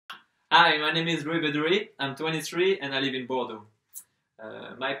Hi, my name is Rui Beduri. I'm 23 and I live in Bordeaux.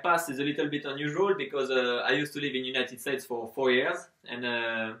 My past is a little bit unusual because I used to live in the United States for 4 years, and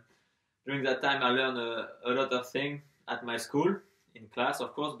during that time I learned a lot of things at my school, in class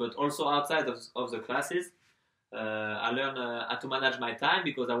of course, but also outside of the classes. I learned how to manage my time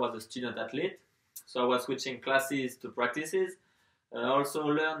because I was a student athlete, so I was switching classes to practices. I also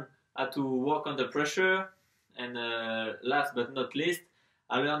learned how to work under pressure, and last but not least,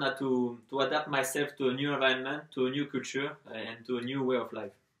 I learned how to adapt myself to a new environment, to a new culture, and to a new way of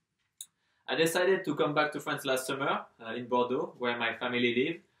life. I decided to come back to France last summer in Bordeaux, where my family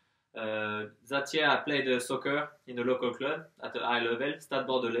live. That year I played soccer in a local club at a high level, Stade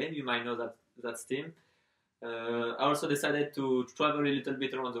Bordelais. You might know that team. I also decided to travel a little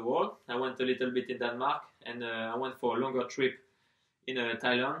bit around the world. I went a little bit in Denmark, and I went for a longer trip in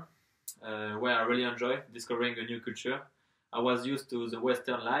Thailand, where I really enjoyed discovering a new culture. I was used to the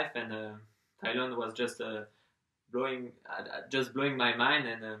Western life, and Thailand was just blowing my mind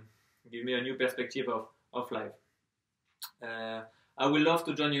and give me a new perspective of life. I would love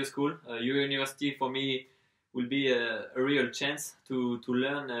to join your school. Your university for me will be a real chance to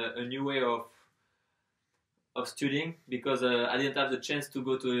learn a new way of studying because I didn't have the chance to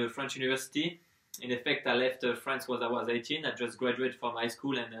go to a French university. In effect, I left France when I was 18. I just graduated from high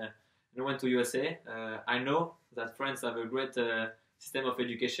school and went to USA. I know that France have a great system of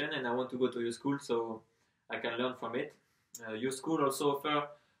education, and I want to go to your school so I can learn from it. Your school also offer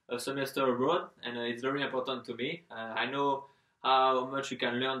a semester abroad, and it's very important to me. I know how much you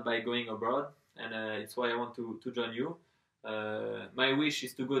can learn by going abroad, and it's why I want to join you. My wish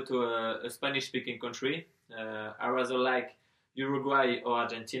is to go to a Spanish-speaking country. I rather like Uruguay or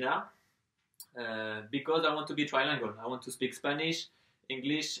Argentina because I want to be trilingual. I want to speak Spanish,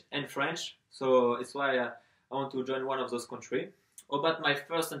 English, and French. So it's why I want to join one of those countries. About my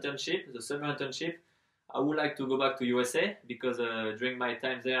first internship, the summer internship, I would like to go back to USA because during my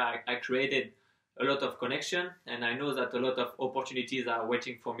time there, I created a lot of connection, and I know that a lot of opportunities are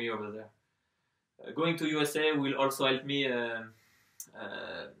waiting for me over there. Going to USA will also help me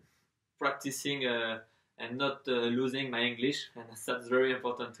practicing and not losing my English, and that's very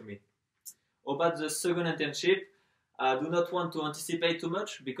important to me. About the second internship, I do not want to anticipate too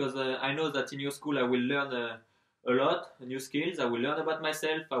much because I know that in your school I will learn a lot, new skills. I will learn about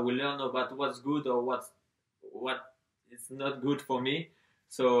myself. I will learn about what's good or what is not good for me.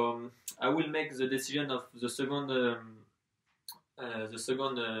 So I will make the decision of the second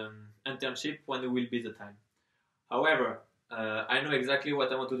internship when it will be the time. However, I know exactly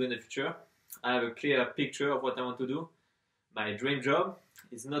what I want to do in the future. I have a clear picture of what I want to do. My dream job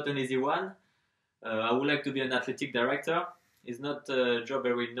is not an easy one. I would like to be an athletic director. It's not a job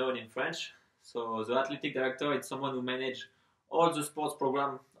very known in French. So the athletic director is someone who manages all the sports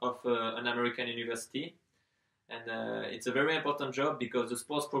program of an American university. And it's a very important job because the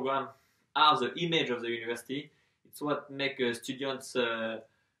sports program are the image of the university. It's what makes students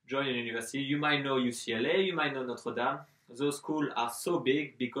join a university. You might know UCLA, you might know Notre Dame. Those schools are so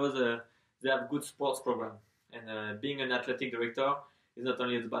big because they have good sports program. And being an athletic director is not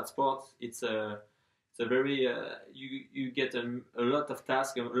only about sports. It's a very you get a lot of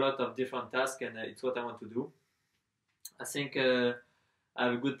tasks, a lot of different tasks, and it's what I want to do. I think I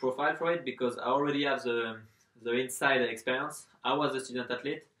have a good profile for it because I already have the inside experience. I was a student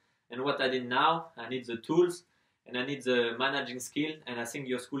athlete, and what I did now, I need the tools and I need the managing skill, and I think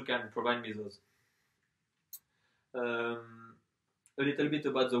your school can provide me those. A little bit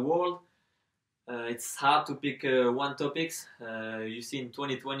about the world. It's hard to pick one topic. You see, in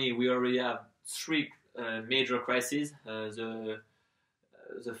 2020, we already have three major crises: the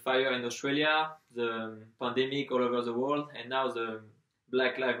fire in Australia, the pandemic all over the world, and now the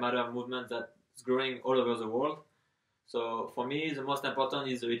Black Lives Matter movement that's growing all over the world. So for me, the most important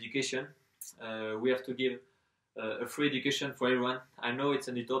is the education. We have to give a free education for everyone. I know it's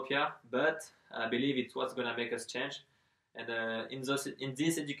an utopia, but I believe it's what's going to make us change. And in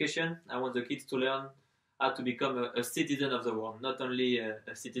this education, I want the kids to learn how to become a citizen of the world, not only a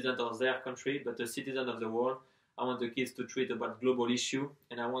citizen of their country, but a citizen of the world. I want the kids to treat about global issue,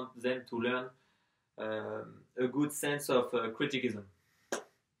 and I want them to learn a good sense of criticism.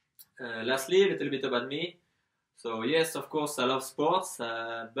 Lastly, a little bit about me. So yes, of course, I love sports,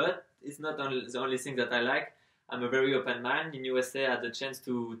 but it's not the only thing that I like. I'm a very open mind. In USA, I had the chance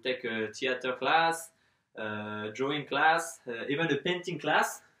to take a theater class, drawing class, even a painting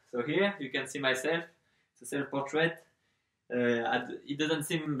class. So here you can see myself. It's a self-portrait. It doesn't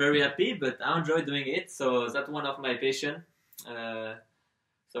seem very happy, but I enjoy doing it. So that's one of my passion.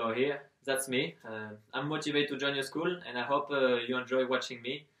 So here, that's me. I'm motivated to join your school, and I hope you enjoy watching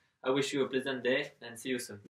me. I wish you a pleasant day and see you soon.